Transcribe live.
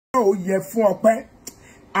ó yẹ fún ọpẹ́.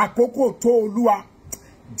 Àkókò tó Olúwa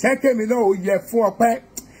jẹ́ kémi náà ó yẹ fún ọpẹ́.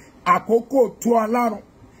 Àkókò tó Ọlọ́run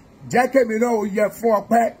jẹ́ kémi náà ó yẹ fún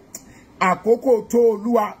ọpẹ́. Àkókò tó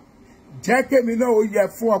Olúwa jẹ́ kémi náà ó yẹ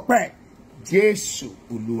fún ọpẹ́. Jésù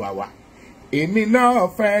Olúwa wa. Èmi náà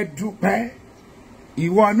fẹ́ dúpẹ́.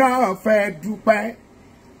 Ìwọ náà fẹ́ dúpẹ́.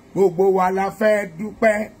 Gbogbo wa la fẹ́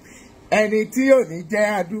dúpẹ́. Ẹni tí ò ní jẹ́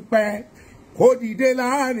adúpẹ́ kó dìde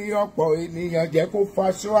láàrin ọ̀pọ̀ ènìyàn jẹ́ kó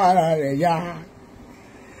faṣọ ara rẹ̀ yá.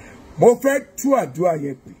 Mo fẹ́ tú àdúrà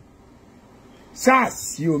yẹn pé sáà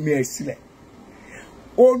sí omi ẹ̀ sílẹ̀.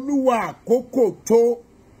 Olúwa àkókò tó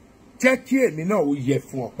jẹ́ kí èmi náà ó yẹ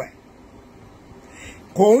fún ọpẹ́.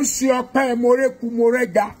 Kò ń ṣe ọpẹ́ moréku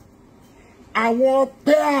morẹ́ga. Àwọn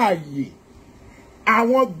ọpẹ́ ààyè,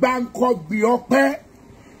 àwọn gbáǹkọ́gbì ọpẹ́,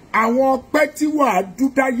 àwọn ọpẹ́ tí wàá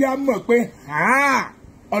dúdáyà mọ̀ pé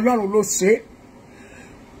Ọlọ́run ló ṣe.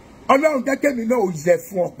 Ọlọ́run jẹ́ kémi náà ó yẹ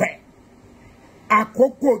fún ọpẹ́.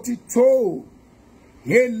 Àkókò ti tó.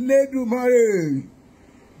 Elédùmarè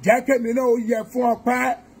jẹ́ kémi náà ó yẹ fún ọpẹ́.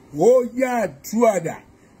 Ó yẹ àdúrà.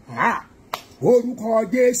 Orúkọ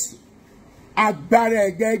Jésù, agbára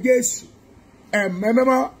ẹ̀jẹ̀ Jésù, ẹ̀mẹ́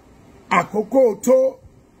mímọ́, àkókò tó.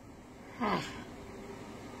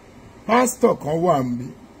 Pásítọ̀ kan wà níbí.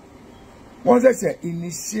 Wọ́n ṣẹ̀ṣẹ̀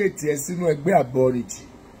initiate ẹ sínú ẹgbẹ́ Àbọ̀rìjì.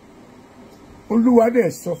 Olúwa dẹ̀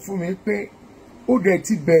sọ fún mi pé ó dẹ̀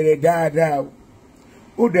ti bẹ̀rẹ̀ dáadáa o.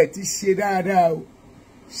 Ó dẹ̀ ti ṣe dáadáa o.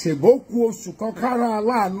 Ṣèbókù oṣù kan kára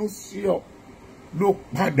aláàánú sí ọ ló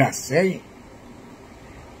padà sẹ́yìn.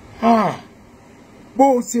 Bó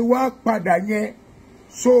o ṣe wá padà yẹn,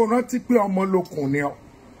 ṣó o rántí pé ọmọ lókun ni ọ.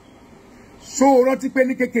 Ṣó o rántí pé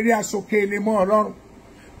ní kékeré aṣọkèlè mọ́ Ọlọ́run.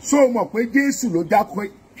 Ṣó o mọ̀ pé Jésù ló dá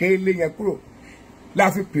kéle yẹn kúrò la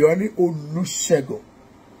fi pè ọ́ ní Olùṣègùn.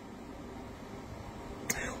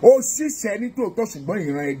 Ó ṣiṣẹ́ ní tòótọ́ ṣùgbọ́n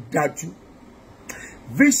ìran ẹ̀ dájú.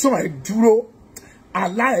 Vision ẹ̀ dúró,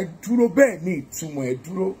 àlá ẹ̀ dúró, bẹ́ẹ̀ ni ìtumọ̀ ẹ̀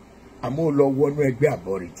dúró, àmọ́ ó lọ wọnú ẹgbẹ́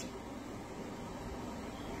Àbọ̀rìjì.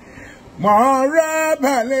 Mọ̀ọ́rẹ́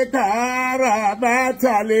balẹ̀ kára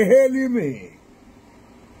bàtà lè hélì mi.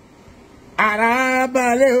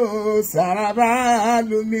 Arabalẹ̀ o sàràbà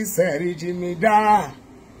lumi sẹ̀ríjì mi dá.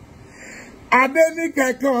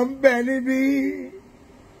 Adéníkẹ̀ kan ń bẹ níbí.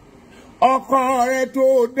 Ọkọ rẹ̀ tó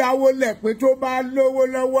dáwó lẹ̀ pé tó bá lówó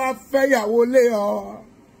lọ́wọ́ afẹ́yàwó lé ọ.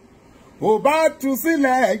 Ò bá tú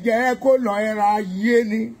sílẹ̀ jẹ́ kó lọ ẹran ayé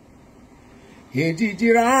ni.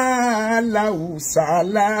 Èjìjìrà làwùsà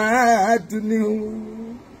ládùúní.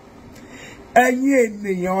 Ẹ̀yin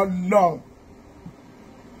ènìyàn lọ.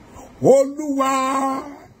 Olúwa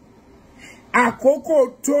àkókò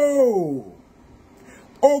tó.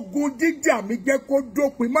 Ogun jíjà mi jẹ́ kó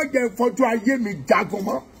dópin, má jẹ́ fojú ayé mi jagun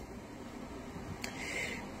mọ́.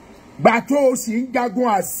 Gbà tó o sì ń jagun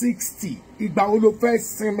at 60, ìgbà wo ló fẹ́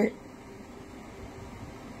sinmi?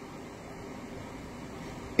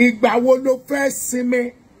 Ìgbà wo ló fẹ́ sinmi?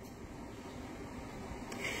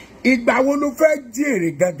 Ìgbà wo ló fẹ́ jèrè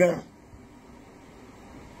gangan?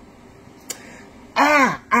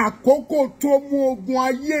 Àkókò tó mú ogun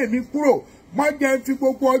ayé mi kúrò, má jẹ́ fi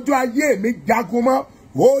gbogbo ọjọ́ ayé mi jagun mọ́.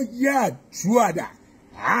 Ó yẹ àdúrà.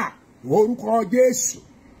 Orúkọ Jésù,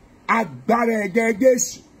 agbára ẹ̀jẹ̀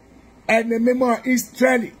Jésù, ẹni mímọ́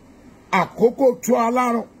Ísírẹ́lì, àkókò tó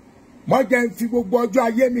Ọlọ́run, má jẹ́ fi gbogbo ọjọ́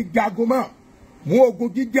ayé mi jagun mọ́. Mú ogun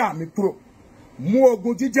jíjà mi kúrò, mú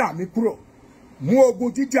ogun jíjà mi kúrò, mú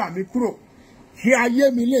ogun jíjà mi kúrò, kí ayé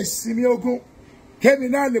mi lè sinmi ogun, kémi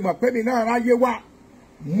náà lè mọ̀ pé mi náà ráyé wá.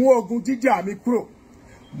 Mú ogun jíjà mi kúrò,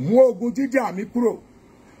 mú ogun jíjà mi kúrò,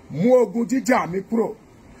 mú ogun jíjà mi kúrò,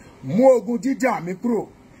 mú ogun jíjà mi kúrò.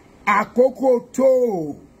 Àkókò tó.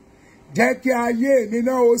 Jẹ́ kí ayé mi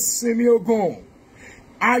náà ó sinmi ogun.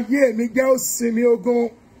 Ayé mi jẹ́ ó sinmi ogun.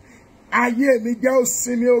 Ayé mi jẹ́ ó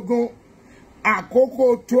sinmi ogun. Àkókò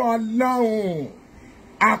tó Ọlọ́run.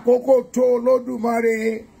 Àkókò tó Olódùmarè.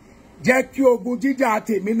 Jẹ́ kí ogun jíjà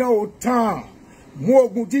tèmi náà ó tán. Mú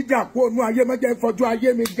ogun jíjà kó nú ayé má jẹ́ fojú ayé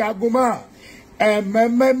mi jagun mọ́.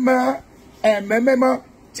 Ẹ̀mẹ́mẹ́mọ́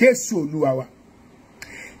Jésù Olúwa wa.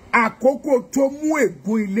 Àkókò tó mú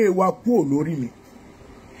ègún ilé wa kúrò lórí mi.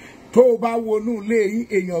 Tó o bá wọnú ilé yín,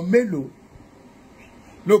 èèyàn mélòó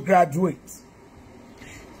ló graduate?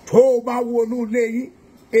 Tó o bá wọnú ilé yín,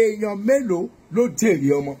 èèyàn mélòó ló jèrè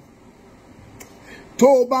ọmọ? Tó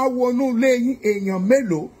o bá wọnú ilé yín, èèyàn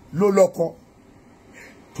mélòó ló lọ́kọ?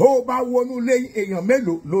 Tó o bá wọnú ilé yín, èèyàn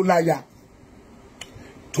mélòó ló láya?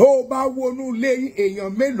 Tó o bá wọnú ilé yín,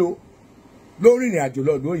 èèyàn mélòó ló rìnrìn àjò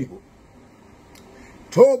lọ lóyìnbó?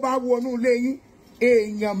 Tó o bá wọnú ilé yín,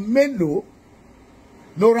 èèyàn mélòó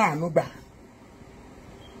ló rà àánú gbà?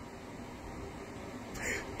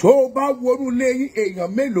 tó bá wọnú lẹ́yìn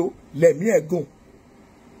èèyàn mélòó lẹ̀mí ẹ̀gùn.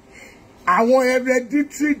 Àwọn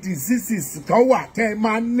hereditary diseases kan wà tẹ́ ẹ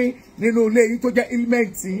máa ní nínú lẹ́yìn tó jẹ́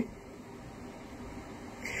ailments.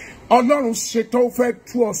 Ọlọ́run ṣetán fẹ́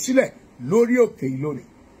tú ọ sílẹ̀ lórí òkè yìí lónìí.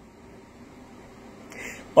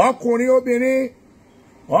 Ọkùnrin, obìnrin,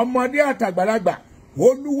 ọmọdé àtàgbàlagbà,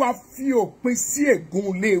 Olúwa fi òpin sí ègún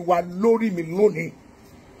ilé wa lórí mi lónìí.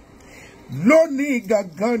 Lónìí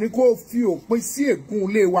gangan ni kó fi òpin sí ègún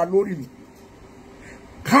ilé wa lórí mi.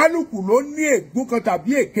 Kálùkù ló ní ègún kan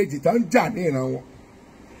tàbí èkejì tó ń jà ní ìran wọn.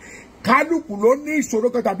 Kálùkù ló ní ìṣòro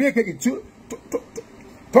kan tàbí èkejì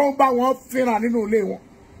tó ń bá wọn fínra nínú ilé wọn.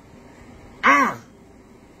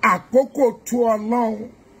 Àkókò tó Ọlọ́run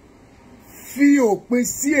fi òpin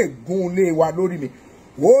sí ègún ilé wa lórí mi.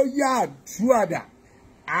 Ó yá àdúrà.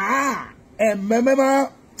 Ẹ̀mẹ́mẹ́mọ́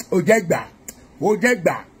ò jẹ́ gbà. Ó jẹ́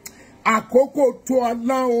gbà. Àkókò tó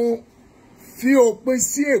Ọlọ́run fi òpin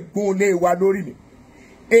sí ègún ilé wa lórí mi.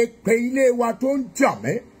 Èpè ilé wa tó ń jà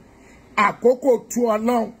mí. Àkókò tó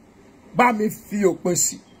Ọlọ́run bá mi fi òpin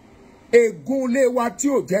sí. Ègún ilé wa tí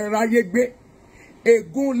ò jẹ́ ráyé gbé.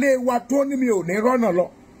 Ègún ilé wa tó ní mi ò ní rọ́nà lọ.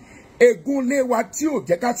 Ègún ilé wa tí ò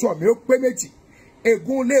jẹ́ ká sọ mi ó pé méjì.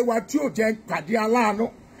 Ègún ilé wa tí ò jẹ́ pàdé aláàánú.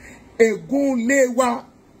 Ègún ilé wa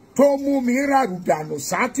tó mú mi ràrù dànù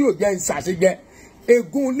sá tí ò jẹ́ ìsàṣejẹ.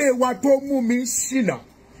 Ègún ilé wa tó mú mi ṣìnà.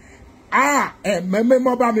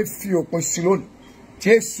 Ẹ̀mẹ́mẹ́mọ́ bá mi fi òpin sí lónìí.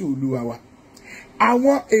 Jésù Olúwa wa.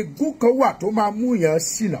 Àwọn ègún kan wà tó máa mú yàn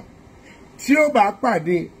ṣìnà. Tí ó bá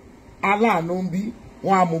pàdé aláàánú bí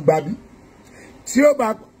wọ́n á mú gbàbí. Tí ó bá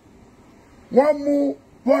wọ́n mú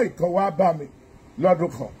boy kan wá bá mi lọ́dún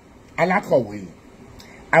kan, alákọ̀wé ni.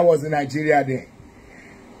 I was in Nigeria then.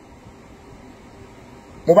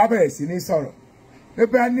 Mo bá bẹ̀rẹ̀ sí ní sọ̀rọ̀.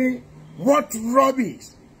 Nípa ní, what rubbish?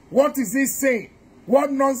 What is he saying?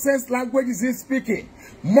 What nonsense language is he speaking?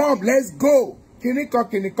 Mom, let's go.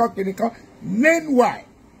 Kìnìkan. Meanwhile,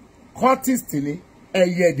 cultist ni,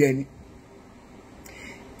 ẹyẹdẹ ni.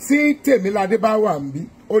 Tí Tèmiládé bá wà ń bí,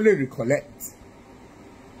 ó lè recollect.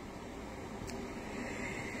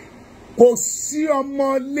 Kò sí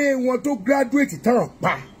ọmọ ilé wọn tó graduate tán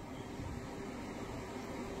pa.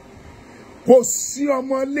 Kò sí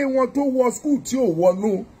ọmọ ilé wọn tó wọ school tí ò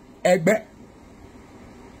wọnú ẹgbẹ́.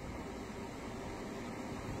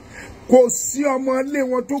 Kò sí ọmọ ilé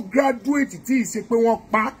wọn tó graduate tí ì ṣe pé wọ́n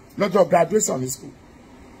pa lọ́jọ́ graduation ní school.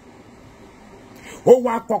 Ó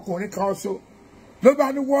wá akọkùnrin kan ṣo. Ló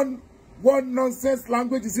bá ní what nonsense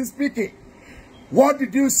language is he speaking? What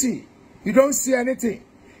did you see? You don't see anything.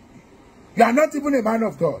 You are not even a man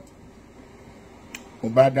of God. Mo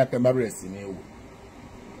bá dákẹ́ má bẹ̀rẹ̀ sí ní wò.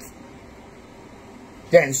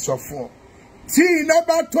 Jẹ́ ń sọ fún ọ. Tí iná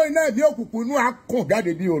bá tó iná ẹ̀mí òkùnkùn inú á kàn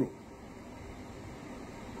jáde bí orò.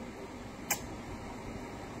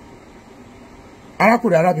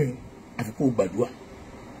 Arákùnrin arábìnrin, àfi kó gbàdúrà.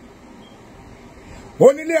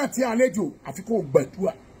 Onílé àti àlejò, àfi kó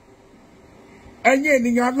gbàdúrà. Ẹ̀yin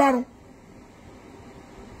ènìyàn alárùn.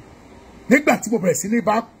 Nígbà tí mo bẹ̀rẹ̀ sí ní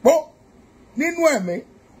bá pọ̀ nínú ẹ̀mí,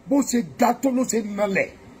 bó ṣe ga tó ló ṣe nalẹ̀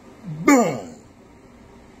gbọ̀n.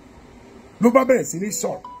 Ló bá bẹ̀rẹ̀ sí ní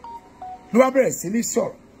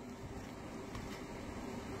sọ̀rọ̀.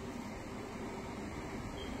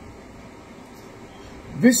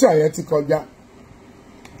 Vision yẹn ti kọjá.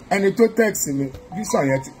 Ẹni tó text mi, vision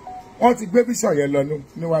yẹn wọ́n ti gbé vision yẹn lọ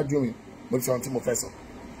níwájú mi. Mo ti sọ ohun tí mo fẹ́ sọ.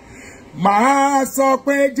 Màá sọ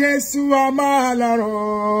pé Jésù ọmọ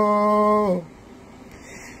Ọlọ́run.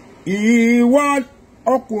 Ìwọ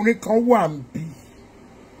ọkùnrin kan wà ń bí.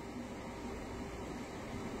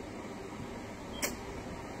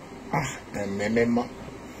 Ẹ̀mẹ́mẹ́mọ́.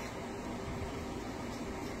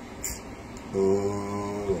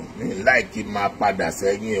 Mi láìkí máa padà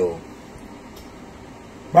sẹ́yìn o.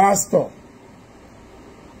 Pastor,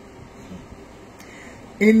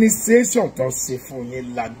 initiation tó ṣe fún yín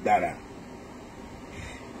lágbára.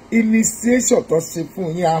 Initiation tó ṣe fún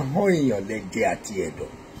yín ahọ́n èèyàn lẹ́jẹ̀ àti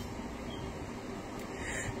ẹ̀dọ̀.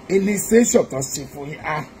 Initiation tó ṣe fún yín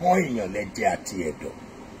ahọ́n èèyàn lẹ́jẹ̀ àti ẹ̀dọ̀.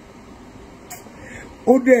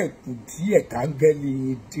 Ó dẹ̀ kù díẹ̀ kángẹ́lì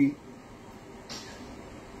yín dé.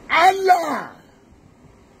 Allah!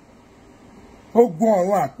 Ogun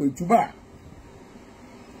ọ̀run àpèjúbà.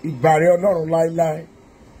 Ìbàrẹ̀ Ọlọ́run láíláí.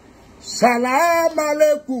 Salam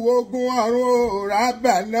aleikum ogun ọ̀run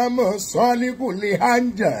Rabbana Sọ́líkù lè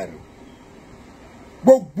hanjar.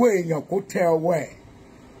 Gbogbo èèyàn kó tẹ ọwọ́ ẹ̀.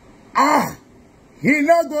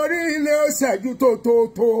 Iná gorí ilé ó ṣẹ́jú tó.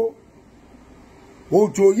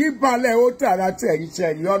 Òjò yìí balẹ̀ ó tààrà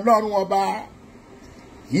tẹ̀yìn Ọlọ́run ọba.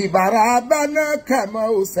 Ìbàrà abáná kàmọ́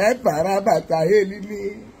òsẹ́ bàrà bàtà hélì ní.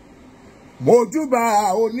 mojúbà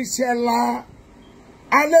oníṣẹ́ ńlá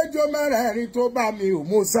àlejò mẹ́rẹ̀ẹ̀rin tó bá mi ò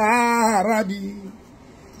mú sáárabí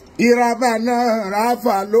ìràbànà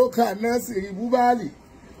ráfà lókànà sí búbálì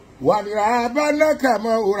wàlìràbànà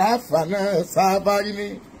kàmọ́ òràfànà sábàrí ni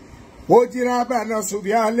ojìràbànà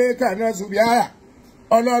ṣùbíàlẹ̀ kànà ṣùbíàyà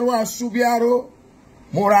ọlọ́run àṣùbíàrò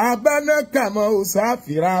mùràbànà kàmọ́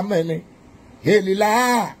òsàfìràmẹ́ni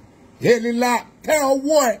èlìlá tẹ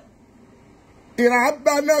ọwọ́ ẹ̀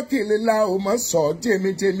ìràbànà kìlìlà ò mọ̀ sọ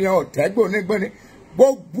jẹ́mijẹ́mi ọ̀tẹ́gbónígbóní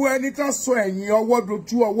gbogbo ẹni tó sọ ẹ̀yìn ọwọ́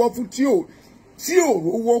dojú ọwọ́ fún tí ò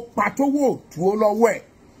rówó patówó tó lọ́wọ́ ẹ̀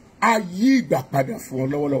á yí ìgbà padà fún ọ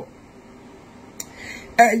lọ́wọ́lọ́wọ́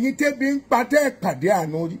ẹ̀yin tẹ́bi ń patẹ́ ìpàdé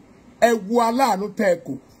àánú rí ẹ wo aláàánú tẹ́ ẹ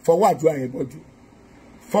kò fọwọ́ àdúrà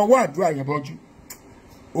yẹn bọ́jú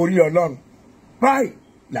orí ọlọ́run báyìí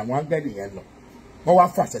làwọn áńgẹ́lì yẹn lọ wọ́n wá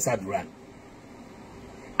fàṣẹ sàdúrà ni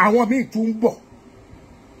àwọn míì tún ń bọ̀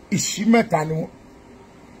ìṣí mẹ́ta ni wọ́n.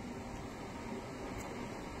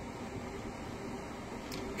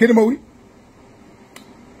 Kí ni mo wí?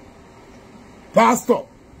 Pásítọ̀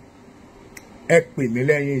ẹ pè mí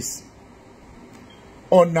lẹ́yìn ìsìn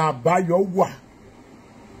ọ̀nà àbáyọ wà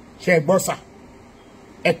ṣe gbọ́ sà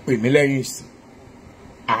ẹ pè mí lẹ́yìn ìsìn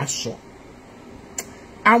aṣọ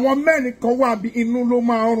àwọn mẹ́rin kan wà bí inú ló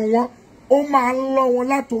máa ń run wọn ó máa ń lọ wọn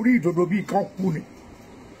látòrí ìdodo bíi kan kú ni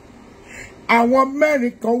àwọn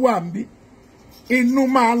mẹ́rin kan wà bí inú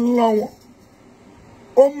máa ń lọ wọn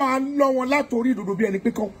ó máa ń lọ wọn látòrí ìdodo bí ẹni pé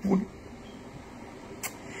kan kú ni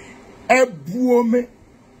ẹ bu omi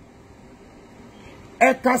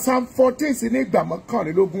ẹ ka Psalm 14 sí ní ìgbà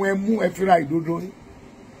mọ́kànlélógún ẹ mú ẹ fira ìdodo yín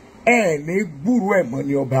ẹ ní gbúrú ẹ mọ́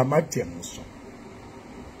ni ọba májẹ̀mú sọ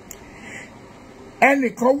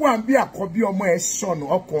ẹnìkan wà bí àkọ́bí ọmọ ẹ sọnù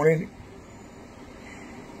ọkùnrin ni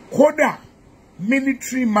kódà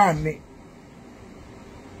military man ni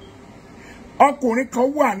ọkùnrin kan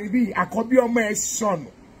wà níbí àkọ́bí ọmọ ẹ sọnù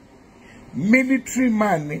military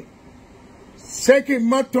man ni ṣéèkì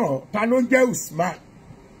mọ́tò ta ló ń jẹ́ Usman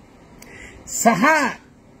Sahar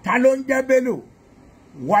ta ló ń jẹ́ Bello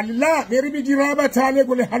wàlá mẹ́rìndínlẹ́jì rábà ta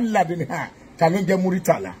lẹ́gọ́lẹ́ hàlàdínì ha ta ló ń jẹ́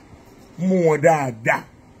Muritala mú wọn dáadáa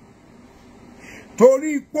torí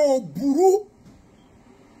ipò burú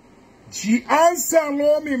jì ánsà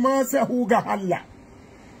lómi máa ṣe hùgà hàlà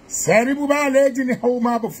sẹ́rí bú bá lẹ́jì ní hàwù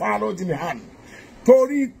máa bù fàlọ́ jì ní hàn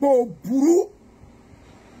torí ipò burú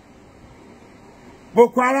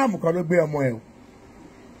Boko Haram kan ló gbé ọmọ ẹ̀ o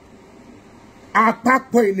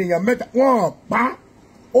àpapọ̀ ènìyàn mẹ́ta wọ́n pa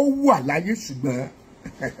ó wà láyé ṣùgbọ́n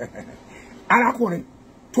arákùnrin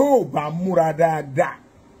tó o bá múra dáadáa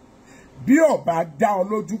bí ọba dá ọ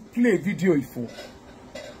lójú play fídíò ìfò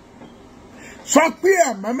sọ pé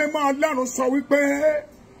ẹ̀mọ́ mímọ́ Ọlọ́run sọ wípé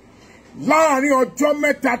láàrin ọjọ́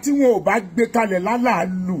mẹ́ta tí wọn ò bá gbé kalẹ̀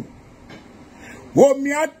lálàálù omi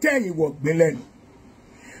àtẹ̀yìn wọ̀gbìn lẹ́nu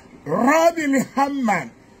Rabili Hamman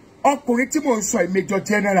ọkùnrin tí mò ń sọ Major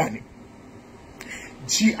General ni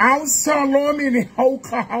jì ánsá lọ́mí ni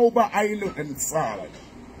hauka hauba àìlò ẹ̀nsára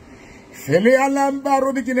fẹ̀lẹ́ alámbá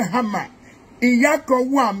Rabili Hamman ìyá kan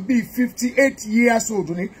wà ń bí 58 years old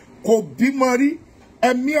ni kò bímọ rí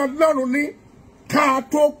ẹ̀mí Ọlọ́run ní ká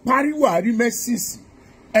tó pariwo àrí mẹ́sìsì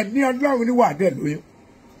ẹ̀mí Ọlọ́run ní wà dẹ̀ lóyún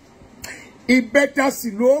ìbẹ́ta sì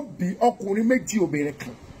ló bí ọkùnrin méjì obìnrin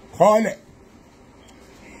kan kọ́lẹ̀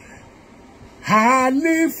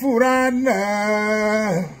Halifurana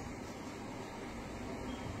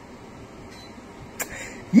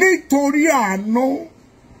nítorí àánú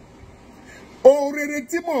orere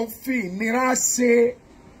tí mò ń fi ìnira ṣe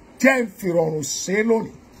jẹ́ ń fi rọrùn ṣe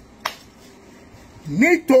lónìí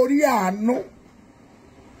nítorí àánú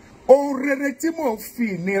orere tí mò ń fi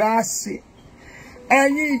ìnira ṣe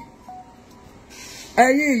ẹ̀yin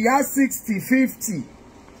ìyá 60-50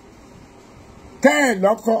 tẹ́ ẹ̀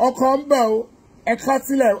lọ́kọ ọkọ ń bọ̀ o ẹ kọ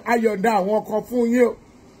sílẹ̀ ayọ̀dá àwọn ọkọ fún yín o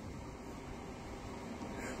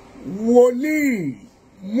wòlíì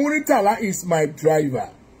Muritala is my driver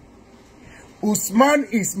Usman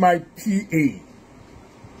is my PA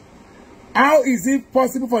how is it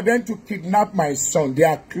possible for them to kidnap my son they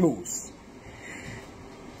are close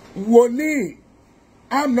wòlíì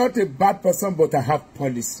I'm not a bad person but I have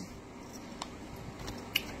policy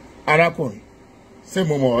arákùnrin ṣé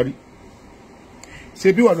mo mọ̀ ọ́ rí ṣe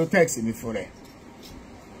bí wọ́n ló text mi fún rẹ̀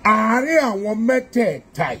àárín àwọn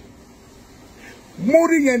mẹ́tẹ̀ẹ̀ta yìí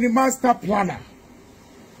Múrí yẹn ni master planner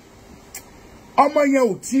ọmọ yẹn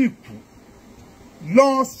ò tí ì kú lọ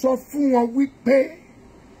sọ fún wọn wípé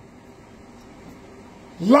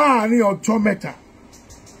láàárín ọjọ́ mẹ́ta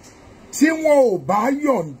tí wọn ò bá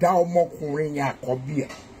yọ̀ǹda ọmọkùnrin yẹn àkọ́bí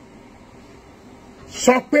ẹ̀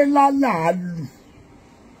sọ pé lálàálù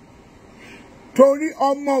torí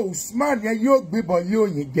ọmọ Usman yẹn yóò gbébọn yóò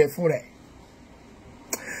yìn jẹ fún rẹ̀.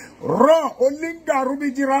 Ro olinga rubi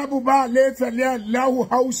jirabu ba le fele lahu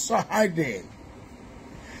hausa hade.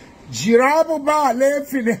 Jirabu ba le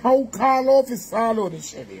fini haukalo fi salo ni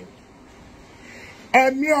shede.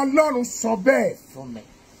 Ẹ̀mí Ọlọ́run sọ bẹ́ẹ̀ fún mi.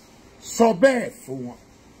 Sọ bẹ́ẹ̀ fún wọn.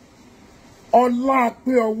 Ọlá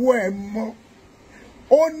pé ọwọ́ ẹ̀ mọ́.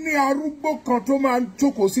 Ó ní arúgbó kan tó máa ń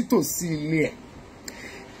jókòó sí tòsí ilé ẹ̀.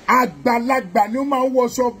 Àgbàlagbà ni ó máa ń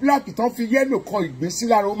wọṣọ black tó fi yẹ́lò kan ìgbésí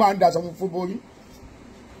lára ó máa ń daṣọ funfun borí.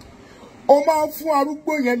 Ó máa ń fún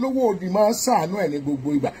arúgbó yẹn lówó òdì máa ń ṣàánú ẹ̀ ní gbogbo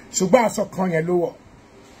ìgbà ṣùgbọ́n aṣọ kan yẹn ló wọ̀.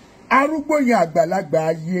 Arúgbó yẹn àgbàlagbà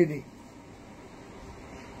ayé ni.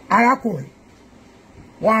 Arákùnrin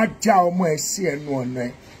wọ́n á já ọmọ ẹ̀ sí ẹnu ọ̀nà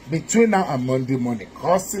ẹ̀ between now and Monday morning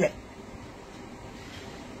kọ́ sílẹ̀.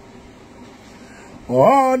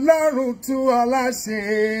 Ọlọ́run tú ọlá ṣe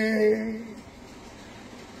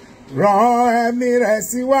rán ẹ̀mí rẹ̀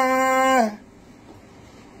sí wa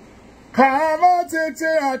ká má tètè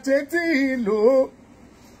àtètè ìlò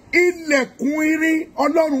ilẹ̀kùn irin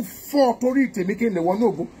Ọlọ́run fọ́ torí tèmi kí n lè wọnú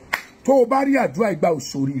ògo tó o bá rí àdúrà ìgbà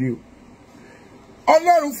òṣòrire o.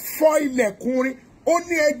 Ọlọ́run fọ́ ilẹ̀kùn irin ó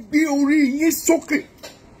ní ẹ gbé orí yín sókè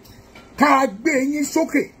ká gbé yín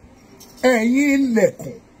sókè ẹ̀yin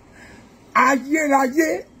ilẹ̀kùn ayérayé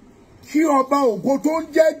kí ọba ògo tó ń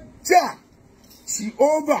jẹ́ jà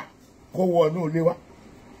Jehovah kó wọnú ilé wa.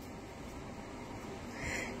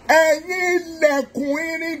 Ẹ̀yin ilẹ̀kùn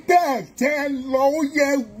irin tẹ́ẹ̀tẹ́ lọ ó yẹ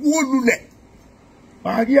wó lulẹ̀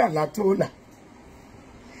parí àlá tó là.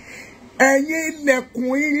 Ẹ̀yin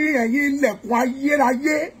ilẹ̀kùn irin ẹ̀yin ilẹ̀kùn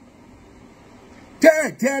ayérayé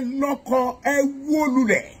tẹ́ẹ̀tẹ́ lọ́kọ ẹ wó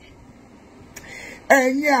lulẹ̀.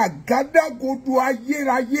 Ẹ̀yin àgádágodo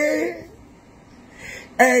ayérayé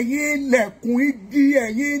ẹ̀yin ilẹ̀kùn igi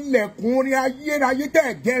ẹ̀yin ilẹ̀kùn orin ayérayé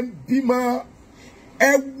tẹ̀gẹ́ ń bímọ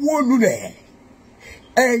ẹ wó lulẹ̀.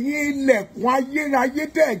 Ẹ̀yin ilẹ̀kùn ayérayé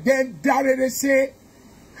tẹ̀gẹ́ ń dárere ṣe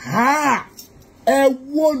ẹ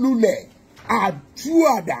wó lulẹ̀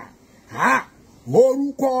àdúràdà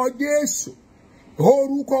orúkọ Jésù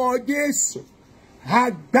orúkọ Jésù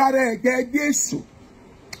agbára ẹ̀jẹ̀ Jésù.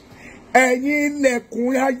 Ẹ̀yin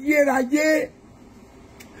ilẹ̀kùn ayérayé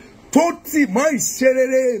tó tì mọ́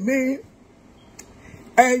ìṣerere mi.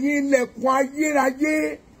 Ẹ̀yin ilẹ̀kùn ayérayé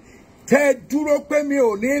tẹ́ dúró pé mi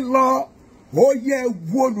ò ní lọ ó yẹ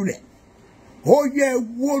wó lulẹ̀ ó yẹ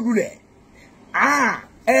wó lulẹ̀.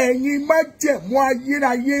 Ẹ̀yin májẹ̀mú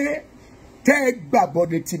ayérayé tẹ́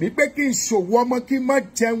gbàbọ̀dẹ̀ tì mí pé kí n ṣòwò ọmọ kí n má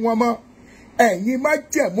jẹ wọn mọ́. Ẹ̀yin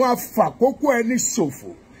májẹ̀mú afàkókò ẹni ṣòfò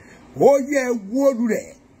ó yẹ wó lulẹ̀.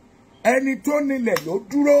 Ẹni tó nílẹ̀ ló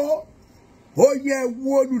dúró ó yẹ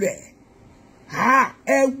wó lulẹ̀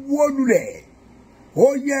ẹ wó lulẹ̀ ó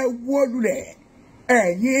yẹ wó lulẹ̀.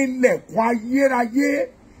 Ẹ̀yin ilẹ̀kùn ayérayé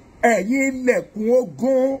ẹ̀yin ilẹ̀kùn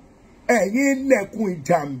ogun ẹ̀yin ilẹ̀kùn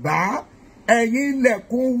ìjàmbá ẹ̀yin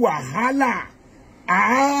ilẹ̀kùn wàhálà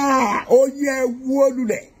ó yẹ wó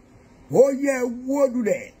lulẹ̀ ó yẹ wó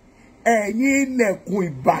lulẹ̀. Ẹ̀yin ilẹ̀kùn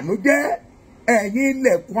ìbànújẹ́ ẹ̀yin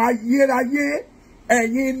ilẹ̀kùn ayérayé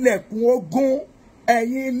ẹ̀yin ilẹ̀kùn ogun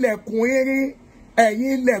ẹ̀yin ilẹ̀kùn irin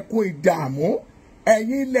ẹ̀yin ilẹ̀kùn ìdààmú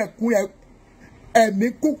ẹ̀yin ilẹ̀kùn ẹ̀mí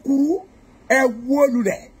kúkúrú ẹ wó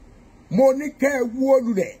lulẹ̀. Mo ní kẹ́ ẹ wó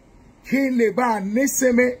lulẹ̀ kí n lè bá a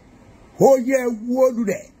nísinmi ó yẹ wó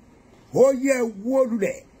lulẹ̀ ó yẹ wó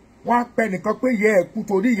lulẹ̀. Wọ́n á pẹ́ nìkan pé yẹ ẹ kú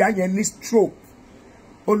torí ìyá yẹn ní stroke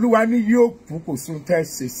Olúwa ní yóò kú kò sún tẹ́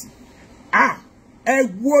ṣe sí. Ẹ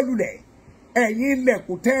wó lulẹ̀ ẹ̀yin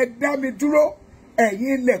ilẹ̀kùn tẹ́ ẹ dá mi dúró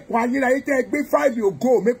ẹ̀yin ilẹ̀kùn ayérayé tẹ́ ẹ gbé fáìlì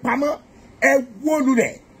ògo mi pamọ́ ẹ wó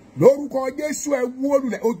lulẹ̀ lórúkọ Jésù ẹ wó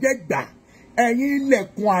lulẹ̀ ó jẹ́ gbà. Ẹ̀yin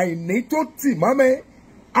ilẹ̀kùn àìní tó tì mọ́ mi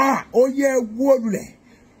ó yẹ ẹ wó lulẹ̀.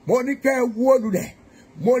 Mo ní kẹ́ ẹ wó lulẹ̀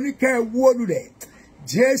mo ní kẹ́ ẹ wó lulẹ̀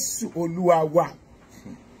Jésù Olúwa wa.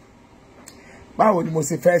 Báwo ni mo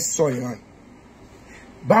ṣe fẹ́ sọ ìran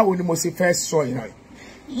báwo ni mo ṣe fẹ́ sọ ìran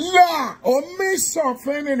yá omi sọ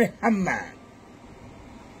fún mi ní hànà.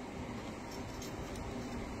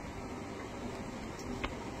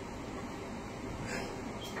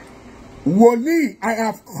 Woli, I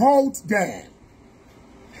have called them.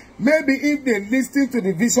 Maybe if they listen to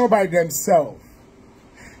the vision by themselves,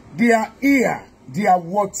 they are here, they are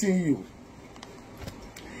watching you.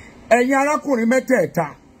 Ẹ̀yin arákùnrin mẹ́tẹ̀ẹ̀ta,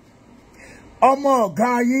 ọmọ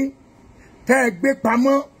ọ̀gá yín tẹ́ ẹ gbé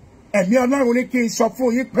pamọ́, ẹ̀mí Ọlọ́run ní kí n sọ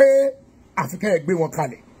fún yín pé àfi kẹ́ ẹ gbé wọn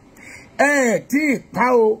kalẹ̀. Tí ì pa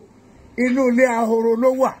o, inú ilé ahoro ló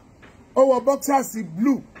wà, ó wọ boxers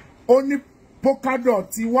blue, ó ní polka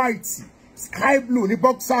dot white, sky blue ní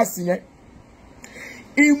boxers yẹn.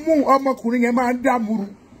 Imú ọmọkùnrin yẹn máa ń dàmúrú.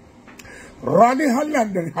 Rani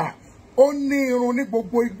Halandriha. Ó ní irun ní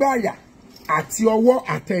gbogbo igbá àyà àti ọwọ́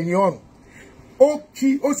àtẹ̀yìn ọrùn. Ó kí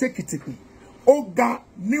ó ṣe kìtìpì. Ó ga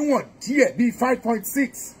níwọ̀n díẹ̀ bíi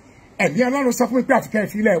 5.6. Ẹ̀mí Ọlọ́run sọ fún mi pé àfikẹ́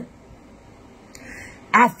ìfilẹ̀ o.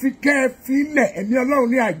 Àfikẹ́ ìfilẹ̀ ẹ̀mí Ọlọ́run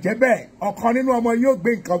ní àjẹ́bẹ̀ ọ̀kan nínú ọmọ yóò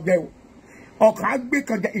gbé nǹkan jẹ o. Ọ̀kan á gbé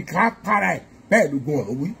kan jẹ ìkan á para ẹ̀ bẹ́ẹ̀ ló gun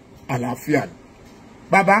ọ̀run wí àlàáfíà ni.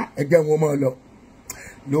 Bàbá ẹ̀jẹ̀ wọn mọ́ ọ lọ.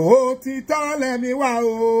 Lóòtítọ́ lẹ̀mí wá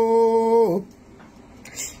o.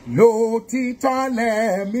 Lóòtítọ́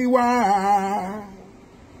lẹ̀mí wá.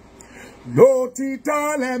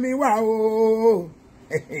 Lóòtítọ́ lẹ̀mí wá o.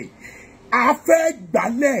 A fẹ́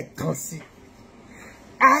gbálẹ̀ kan sí.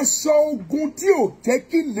 Aṣọ ogun tí ò jẹ́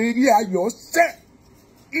kí lérí ayọ̀ ṣẹ́.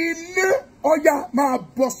 Iná ọya máa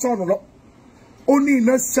bọ́ sọ́nù lọ. Ó ní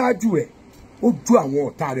iná ṣáájú ẹ̀. Ó ju àwọn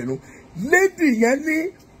ọ̀tá rẹ̀ lọ. Lady yẹn ní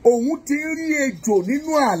òun ti rí ejò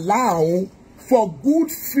nínú àlá òun for good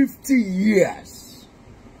 50 years.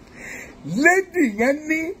 Lady yẹn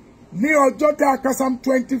ní ọjọ́ tá a ka Psalm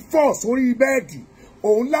 24 sórí bẹ́ẹ̀dì.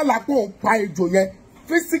 Òun lálàpọ̀ òun pa ejò yẹn.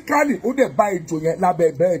 Physically ó dẹ̀ bá ejò yẹn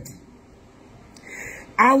lábẹ́ bẹ́ẹ̀dì.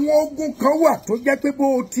 Àwọn ogun kan wà tó jẹ́ pé bó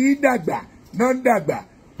o ti dàgbà náà dàgbà.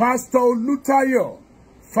 Pastor Olútáyọ̀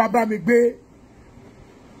Fábámigbé,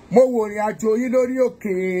 mo wò rìn àjò yín lórí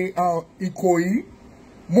òkè Ìkòyí.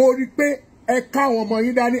 Mo rí pé ẹ káwọn ọmọ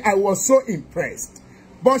yín dání. I was so impressed.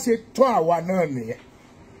 Bó ṣe tọ́ àwa náà nìyẹn.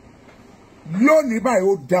 Lónìí báyìí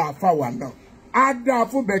ó dáa fáwa náà. Á dáa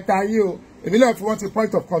fún bẹ̀tà yín o. Èmi náà fi wọ́n ti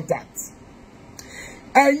point of contact.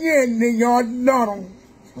 Ẹ̀yin ènìyàn Ọlọ́run.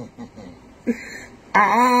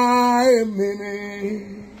 Èmi ni.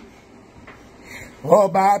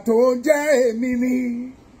 Ọba tó jẹ́ èmi ni.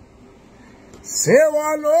 Ṣé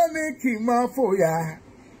wọ́n ló ní kí n máa fòyà?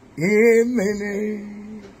 Èmi ni.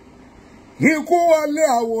 Ikú wọlé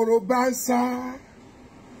àwòrò bá ń sá.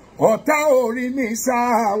 Ọ̀tá orí mi sá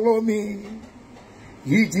lómi.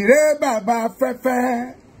 Ìjìrẹ́ bàbá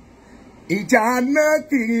fẹ́fẹ́. Ìjà náà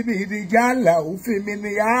kiri bìrìjà là òfin mi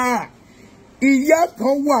ni á. Ìyá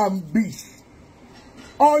kan wà ń bì.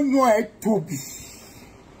 Ọyàn ẹ̀ tóbi.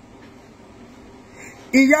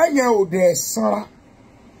 Ìyá yẹn ò dẹ̀ sanra.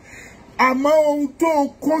 Àmọ́ ohun tó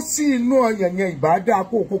kó sí inú ọyàn yẹn ìbá dáa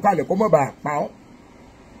kó kó kalẹ̀ kó má bàa pa ọ́.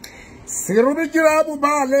 Sèrúbíjìrá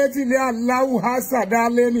bùbá létí ilé aláwù hásàdá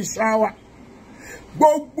lémi ṣáwà.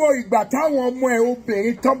 Gbogbo ìgbà táwọn ọmọ ẹ̀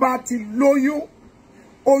obìnrin tó bá ti lóyún.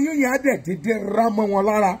 Oyún yẹn á dẹ̀ dédé rá mọ́ wọn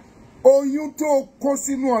lára. Oyún tó kó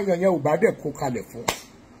sínú ọyàn yẹn ò bá dẹ̀ kó kalẹ̀ fún.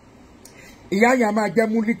 Ìyá yẹn máa jẹ́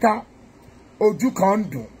múlíká. Ojú kan ń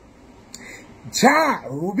dùn. Já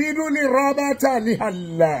rùbínú ní rábátà ní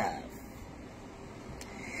àlà.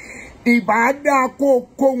 Ìbádá kó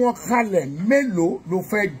wọn kalẹ̀ mélòó ló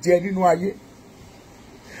fẹ́ jẹ nínú ayé.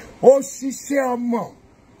 Ó ṣiṣẹ́ ọmọ.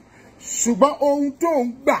 Ṣùgbọ́n ohun tó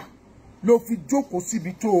ń gbà ló fi jókòó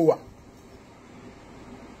síbi tó wà.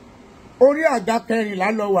 Orí àga kẹrìnlá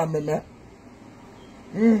lọ wà mẹ̀mẹ́.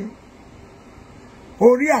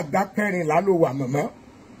 Orí àga kẹrìnlá ló wà mẹ̀mẹ́.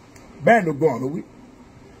 Bẹ́ẹ̀ ló gbọ́n ọ̀rọ̀ wí.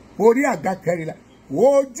 Orí àga kẹrìnlá.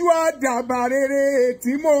 Ojú àdàbà rere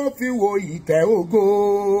tí mo fi wo ìtẹ́ ògo.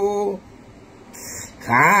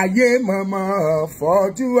 Káyé mọ̀mọ́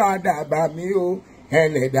fọ́jú àdàbà mi o.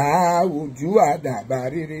 Ẹlẹ́dà ojú àdàbà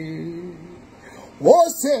rere. Ó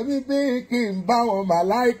ṣe mí bí kí n bá wọn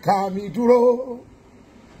màláìka mi dúró.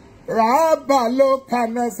 Rábà ló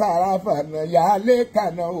kaná sàràfànà yálé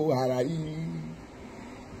kaná òhàrà yìí.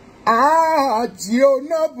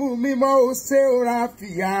 Jìónàbù mímọ́ ó ṣe òrà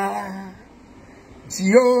fìyà.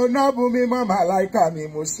 Jìónàbù mímọ́ màláìka mi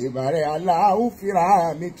mo ṣèbàrẹ̀ aláwọ̀ fìrà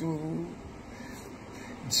mi tu.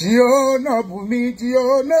 Jìónàbù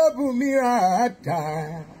mi ràdà.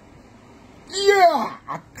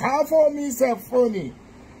 Àkáfọ́ mi sẹ́fọ́nì.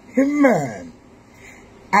 Amen.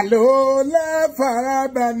 Àlòlá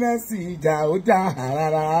farabana sí ìjà ó já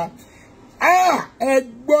rárá.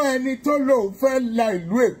 Ẹgbọ́n ẹni tó lòun fẹ́ la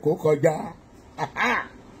ìlú Èkó kọjá.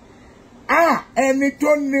 Ẹni tó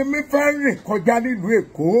ní mi fẹ́ rìn kọjá nílùú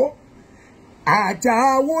Èkó.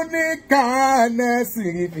 Àjàwó ní kàánà sì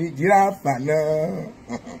rí fìjìrà fànà.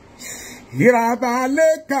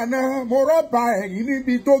 Ìràbàlẹ̀ kànà mo rọ́bà ẹ̀yìn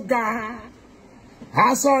níbi tó ga.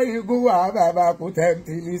 Aṣọ igun wa bàbá kò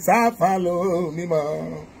tẹ̀m̀pìlì sáfà ló mímọ́.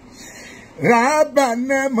 Rábà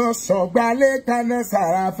náà mo sọ̀gbálẹ̀ kaná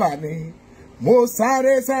sàràfà ni. Mo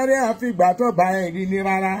sáré àfìgbà tó bá ẹ̀rí ní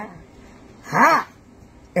rárá.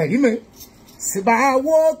 Ẹ̀rí mi.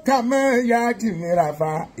 Sìbáwó kàmọ́ ya dì mí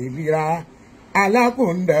rafa ìlera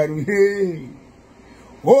alákùndàrú he.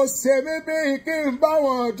 Ó ṣe mí bí kí n bá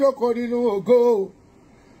wọn jókòó nínú ògo.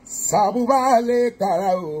 Sàbúbálẹ̀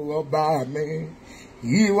kàrà ọba mi.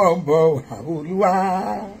 ìwọ ń bọ̀ wá Olúwa.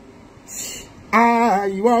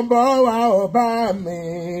 Ìwọ ń bọ̀ wá ọba mi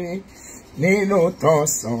nínú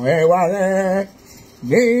tọ̀sán ẹwà rẹ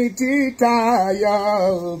ní títayọ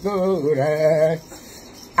ògo rẹ.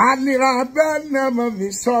 Anira bẹ́ẹ̀ mọ̀ mi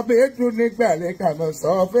sọ bẹ́ẹ̀ dún nígbàlẹ̀ kà mọ̀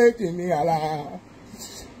sọ bẹ́ẹ̀ dì mí àlá.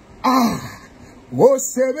 Wo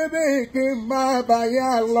ṣe bébé kí n má bá yá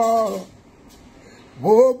lọ.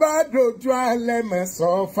 Bó bá dojú alẹ́ mọ̀ sọ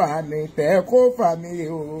fà ní tẹ́ kó fà mí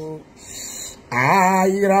o.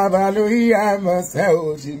 Ayiraba lóyè mọ̀ sẹ́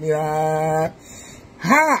òjì mi rà.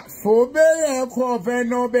 Fò bẹ́ẹ̀ kọ́ fẹ́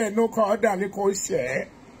náà bẹ́ẹ̀ ní kọ́ dàní kò ṣẹ́.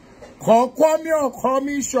 Kọ̀ọ̀kọ́ mi ọ̀kọ́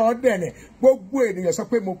mi ṣọ́ dẹ̀nẹ̀ gbogbo ènìyàn sọ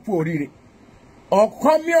pé mo kú oríire.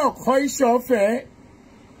 Ọ̀kọ́ mi ọ̀kọ́ iṣẹ́ ọ̀fẹ́.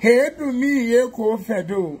 Èédùn mi ìyé kò fẹ́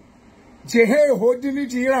dò. Jehe hodini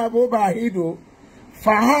jira bo bahido.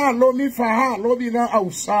 Faha lomi na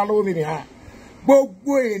ausa lomi ni ha.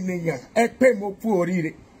 Gbogbo ènìyàn ẹ pé mo kú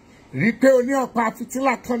oríire. Rí pé o ní ọ̀pá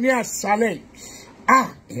fìtílà kan ní àṣálẹ́.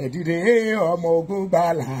 Ẹ dìde ọmọ ogun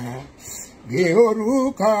gbàlà. Gbé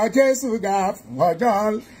orúkọ Jésù ga fún ọjọ́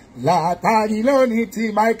látàrí lónìí tí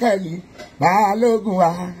Michael Balógun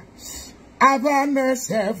wa.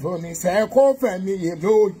 Abánẹ́sẹ̀ fòníṣẹ́ kó fẹ̀mí yé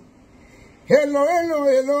lóyún.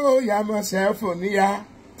 Hello, ya myself oníyá.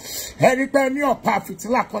 Ẹni pé ní ọ̀pá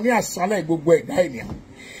fìtílà kan ní àṣálẹ́ gbogbo ẹ̀dá ènìyàn.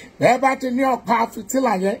 Bẹ́ẹ̀ bá ti ní ọ̀pá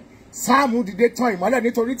fìtílà yẹn, Sáàmù dìde tán ìmọ́lẹ̀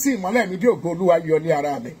nítorí tí ìmọ́lẹ̀ mi dé ògo Olúwa yọ ní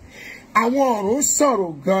ara mi. Àwọn ọ̀run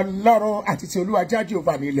sọ̀rọ̀ gan lọ́rọ̀ àti ti Olúwa já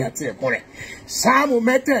Jèhófà ní ilẹ̀ àti ẹ̀kún rẹ̀. Sáàmù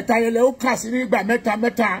mẹ́tẹ̀ẹ̀ta yẹn lẹ́ ó kà sí nígbà mẹ́ta.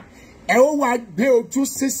 Ẹ ó wá gbé ojú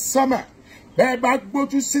sí sánmà. Bẹ́ẹ̀ bá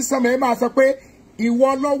gbójú sí sánmà ẹ máa sọ pé ìwọ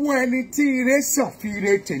lọ́wọ́ ẹni tí ire sàn fi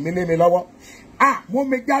ire tèmi lé mi lọ́wọ́. Mú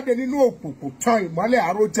mi jáde nínú òkùnkùn tán ìmọ́lẹ̀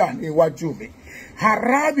àrójà ní iwájú mi.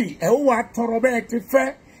 Harabi ẹ ó wá tọrọ bẹ́ẹ̀ ti fẹ́.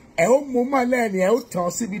 Ẹ ó mú mọ́lẹ̀ ni ẹ ó tàn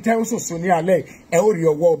síbi tẹ́ ó sòsò ní alẹ́. Ẹ ó rí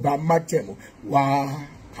ọwọ́ ọba májẹ̀mú. Wákàtí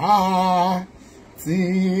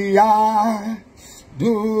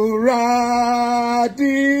àdúrà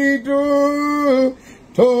dídùn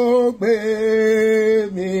tó gbé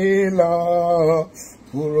mi lọ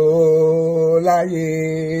kúrò láyé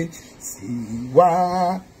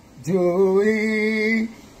síwájú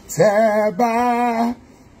ìtẹ́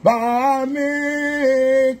bá mi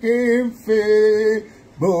kí n fi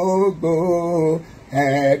gbogbo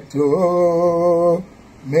ẹ̀tọ́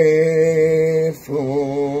mi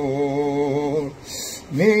fún.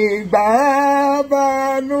 Nígbà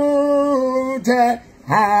bánújẹ́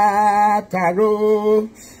àtàrò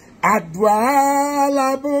àdúrà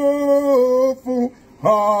lábò fún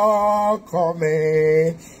ọkàn mi.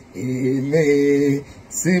 Èmi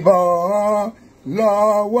sì bọ́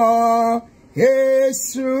lọ́wọ́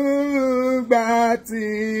Èṣù gbà tí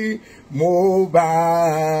mo bá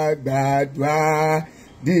gbàdúrà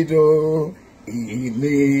dídùn.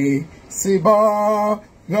 Èmi sì bọ́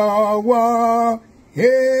lọ́wọ́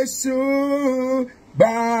Èṣù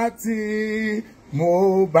gbà tí mo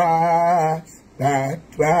bá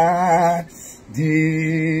gbàdúrà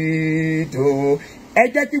dídùn. Ẹ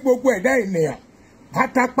jẹ́ kí gbogbo ẹ̀dá ènìyàn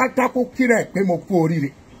pátápátá kó kíra ẹ̀ pé mo kú oríire.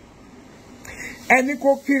 Ẹni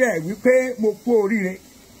kó kíra ẹ̀ wípé mo kú oríire.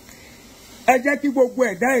 Ẹ jẹ́ kí gbogbo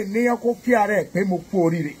ẹ̀dá ènìyàn kó kí ara ẹ̀ pé mo kú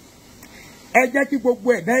oríire. Ẹ jẹ́ kí gbogbo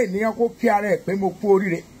ẹ̀dá ènìyàn kó kí ara ẹ̀ pé mo kú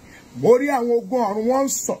oríire. Mo rí àwọn ogun ọ̀run wọ́n ń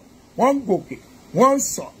sọ̀, wọ́n ń gòkè, wọ́n ń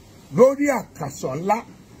sọ̀ lórí àkàsọ̀ ńlá.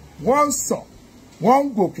 Wọ́n ń sọ̀, wọ́n ń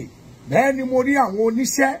gòkè. Bẹ́ẹ̀ ni mo rí àwọn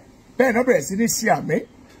oníṣẹ́ bẹ́ẹ̀ náà bẹ̀rẹ̀ sí ní ṣe àmì.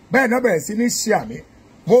 Bẹ́ẹ̀ náà bẹ̀rẹ̀ sí ní ṣe àmì.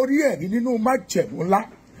 Mo rí ẹ̀rí nínú májẹ̀mú ńlá.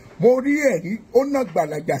 Mo rí ẹ̀rí ó nà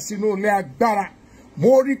gbàlàjà sínú ilé agbára.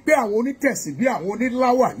 Mo rí pé àwọn onítẹ̀sí bí àwọn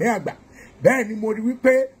oníláwà ní àgbà. Bẹ́ẹ̀ ni mo rí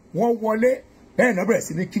wípé wọ́n wọlé. Bẹ́ẹ̀ náà bẹ̀rẹ̀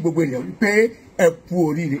sí ní kí gbogbo ènìyàn wípé ẹ kú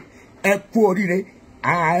oríire. Ẹ kú oríire.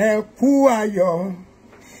 Ẹ kú ayọ̀.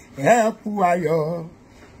 Ẹ kú ayọ̀.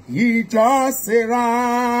 Ìjọ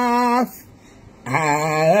Seraph.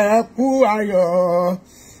 Ẹ kú ayọ̀.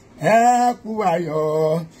 Ẹ kú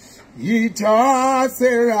ayọ̀. Ìjọ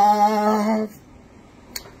Seraph.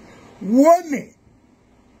 Wọ́n ní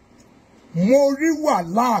mo rí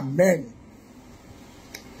wàhálà mẹ́rin.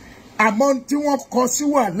 Àmọ́ tí wọ́n kọ sí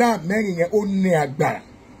wàhálà mẹ́rin yẹn ó ní agbára.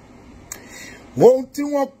 Ohun tí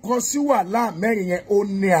wọ́n kọ sí wàhálà mẹ́rin yẹn ó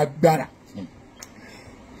ní agbára.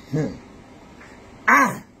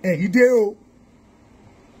 Èyí dé o.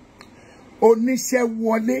 Oníṣẹ́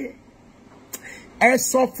wọlé. Ẹ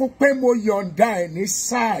sọ fún pé mo yọ̀ǹda ẹ̀ ní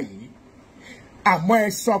sáà yìí. Àmọ́ ẹ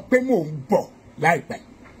sọ pé mò ń bọ̀ láìpẹ́.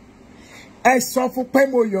 Ẹ sọ fún pé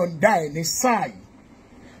mo yọ̀ǹda ẹ̀ ní sáà yìí.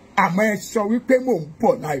 Àmọ́ ẹ sọ wípé mò ń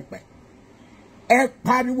bọ̀ láìpẹ́. Ẹ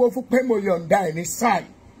pariwo fún pé mo yọ̀ǹda ẹ̀ ní sáà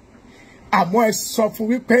yìí. Àmọ́ ẹ sọ fún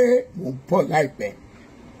wípé mò ń bọ̀ láìpẹ́.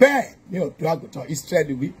 bẹ́ẹ̀ ni ọ̀dọ́ àgùntàn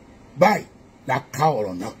Ísírẹ́lì wí báyìí la ká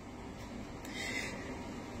ọ̀rọ̀ náà.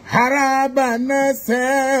 Harabana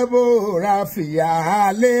sebo rafia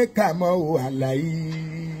le kama wàlàyé.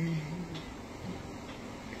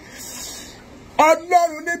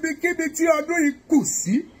 Ọlọ́run níbikíbi tí ọdún yìí kù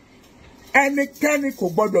sí, ẹnikẹ́ni kò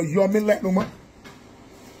gbọdọ̀ yọ mí lẹ́nu mọ́.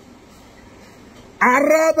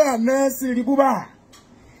 Harabana siribuba.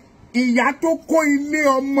 Ìyá tó kó ilé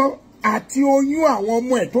ọmọ àti oyún àwọn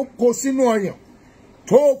ọmọ ẹ̀ tó kó sínú ọyàn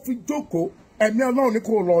tó fi jókòó, ẹ̀mí Ọlọ́run ní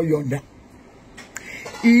kó lọ yọ̀ǹda.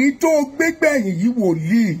 Ìyí tó gbégbẹ̀yìn yìí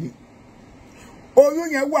wòlíì ni. Oyún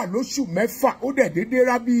yẹn wà lóṣù 6, ó dẹ̀ dédé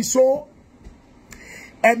rá bí iṣó.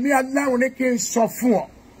 Ẹ̀mí Ọlọ́run ní kí n sọ fún ọ.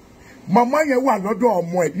 Màmá yẹn wà lọ́dọ̀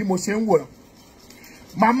ọmọ ẹ̀ bí mo ṣe ń wòran.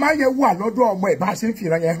 Màmá yẹn wà lọ́dọ̀ ọmọ ẹ̀ bá ṣe ń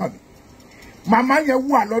fìran yẹn hàn mí. Màmá yẹn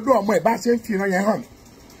wà lọ́dọ̀ ọmọ ẹ̀ bá ṣe ń fìran yẹn hàn mí.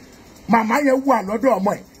 Màmá yẹn wà lọ́dọ̀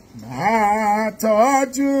ọmọ ẹ̀. Máa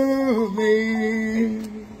tọ́jú mi.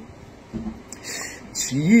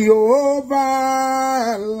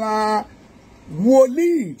 Jehovah la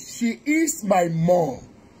wòlíì, she is my mom.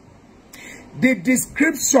 The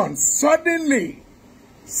description, suddenly,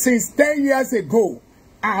 since 10 years ago,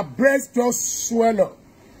 her breast just swelled up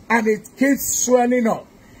and it keeps swelling up.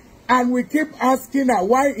 And we keep asking her,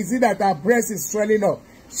 why is it that her breast is swelling up?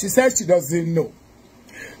 She says she doesn't know.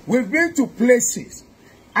 We've been to places.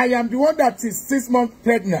 I am the one that is 6 months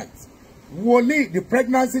pregnant. Woli, the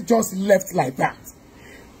pregnancy just left like that.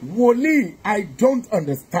 Woli, I don't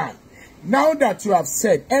understand. Now that you have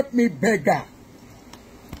said, help me beg her.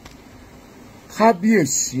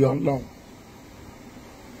 Kábíyèsí Ọlọ́run.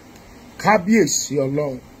 Kábíyèsí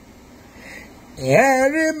Ọlọ́run.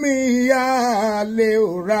 Ẹ̀rí mi yá lè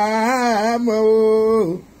rà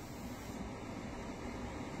mọ́.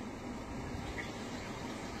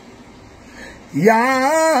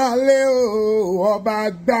 Yá lè ọba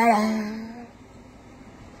agbára.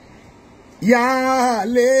 Yá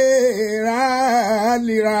lè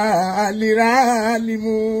rà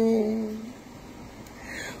limu.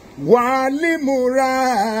 Walimura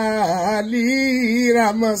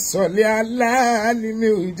lira masole ala ni mi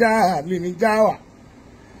uja ni jawa.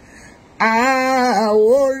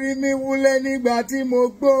 Orí mi wúlé nígbà tí mo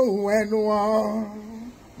gbóhùn ẹnu wọn.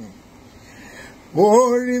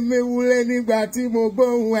 Orí mi wúlé nígbà tí mo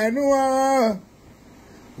gbóhùn ẹnu wọn.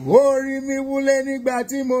 Orí mi wúlé nígbà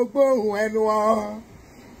tí mo gbóhùn ẹnu wọn.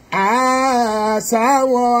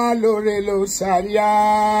 Sáwọn alóore ló ṣàríyá.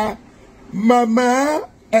 Màmá,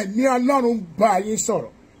 ẹ̀mí Ọlọ́run bá yín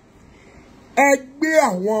sọ̀rọ̀. Ẹ gbé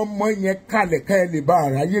àwọn ọmọ yẹn kalẹ̀ kẹ́ ẹ lè bá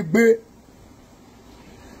aráyé gbé.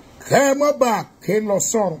 Kẹ́ ẹ mọ́ bá ké lọ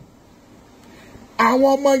sọ́run. Àwọn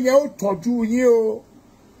ọmọ yẹn ó tọ́jú yín o.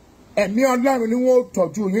 Ẹ̀mí Ọlọ́run ni wọ́n ó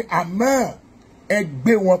tọ́jú yín, àmọ́ ẹ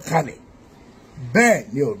gbé wọn kalẹ̀. Bẹ́ẹ̀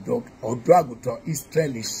ni ọ̀dọ́ àgùntàn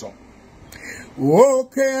Ísírẹ́lì sọ.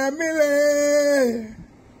 Òkè ẹ̀mí lé.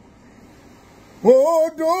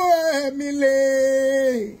 Odò ẹ̀mí lé,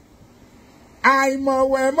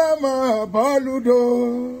 àìmọ̀wẹ̀ mọ̀mọ́ bọ́lúdò.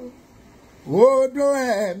 Odò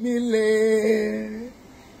ẹ̀mí lé,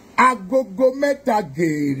 agogo 3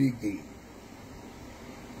 gèrègè.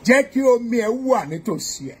 Jẹ́ kí omi ẹ̀ wà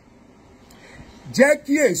nítòsí ẹ̀. Jẹ́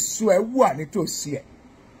kí èso ẹ̀ wà nítòsí ẹ̀.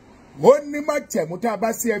 Ó ní májẹ̀mú tá a bá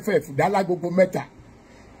sí FF dá lágogo 3.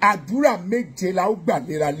 Àdúrà 7 la ó gbà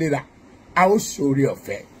léraléra. A ó ṣoore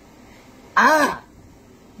ọ̀fẹ́.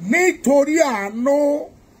 Nítorí àánú,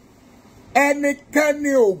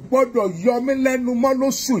 ẹnikẹ́ni ò gbọ́dọ̀ yọ mí lẹ́nu mọ́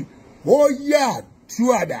lóṣù yìí. Ó yá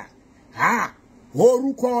àdúrà.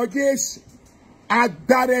 Orúkọ Jésù,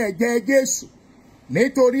 agbára ẹ̀jẹ̀ Jésù.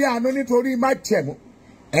 Nítorí àánú, nítorí májẹ̀mú,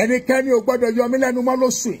 ẹnikẹ́ni ò gbọ́dọ̀ yọ mí lẹ́nu mọ́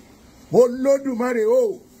lóṣù yìí. Olódùmarè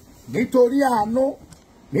o, nítorí àánú,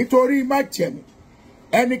 nítorí májẹ̀mú,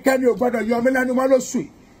 ẹnikẹ́ni ò gbọ́dọ̀ yọ mí lẹ́nu mọ́ lóṣù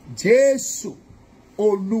yìí. Jésù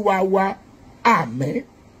Olúwa wa, àmín.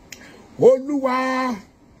 Olúwa,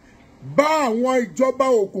 bá àwọn ìjọba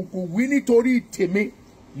òkùnkùn wí nítorí tèmi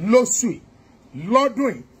lóṣù yìí, lọ́dún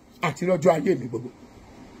yìí àti lọ́jọ́ ayé mi gbogbo.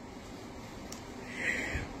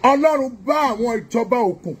 Ọlọ́run, bá àwọn ìjọba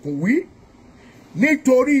òkùnkùn wí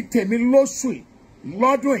nítorí tèmi lóṣù yìí,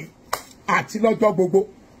 lọ́dún yìí àti lọ́jọ́ gbogbo.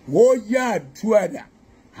 Ó yá àdúrà.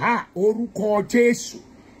 Orúkọ Jésù,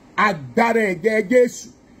 agbára ẹ̀jẹ̀ Jésù.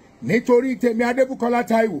 Nítorí tèmi Adébùkọ́lá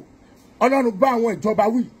Táíwò, Ọlọ́run bá àwọn ìjọba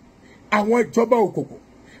wí, àwọn ìjọba òkùnkùn,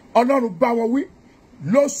 Ọlọ́run bá wọn wí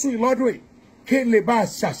lóṣù ìlọ́dún yìí, kí n lè bá a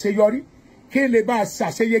ṣàṣeyọrí, kí n lè bá a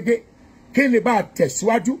ṣàṣeyege, kí n lè bá a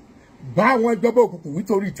tẹ̀síwájú. Bá àwọn ìjọba òkùnkùn wí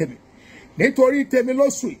torí tèmi. Nítorí tèmi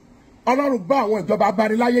lóṣù yìí, Ọlọ́run bá àwọn ìjọba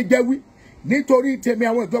abániláyé jẹ́ wí. Nítorí tèmi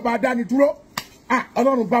àwọn ìjọba adánidúró,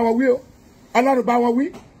 Ọlọ́run bá wọn wí o. Ọlọ́run bá wọn wí.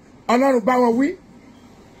 Ọlọ́run bá wọn wí.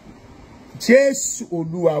 Jésù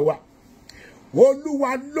Olúwa wa. Olúwa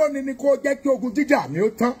lónìí ni kó jẹ́ kí ogun jíjà mi ó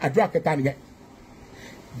tán. Àdúrà kẹta nìyẹn.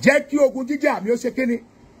 Jẹ́ kí ogun jíjà mi ó ṣe kíni?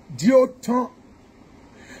 Di ó tán.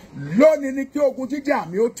 Lónìí ni kí ogun jíjà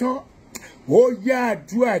mi ó tán. Ó yá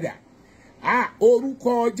àdúrà dà.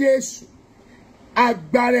 Orúkọ Jésù.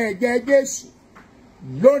 Agbára ẹ̀jẹ̀ Jésù.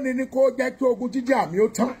 Lónìí ni kó jẹ́ kí ogun jíjà mi ó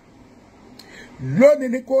tán. Lónìí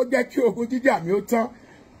ni kó jẹ́ kí ogun jíjà mi ó tán.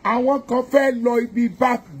 Àwọn kan fẹ́ lọ ibi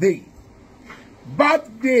birthday.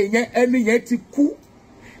 Birthday yẹn ẹni yẹn ti kú.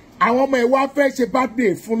 Àwọn ọmọ ẹ̀ wá fẹ́ ṣe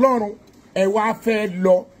birthday fún lọ́run. Ẹ̀ wá fẹ́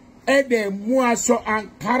lọ. Ẹ̀ dẹ̀ mú aṣọ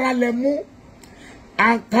àǹkárá lẹ mú.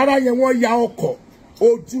 Àǹkárá yẹn wọ́n ya ọkọ̀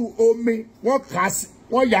ojú omi.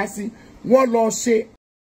 Wọ́n yà sí. Wọ́n lọ ṣe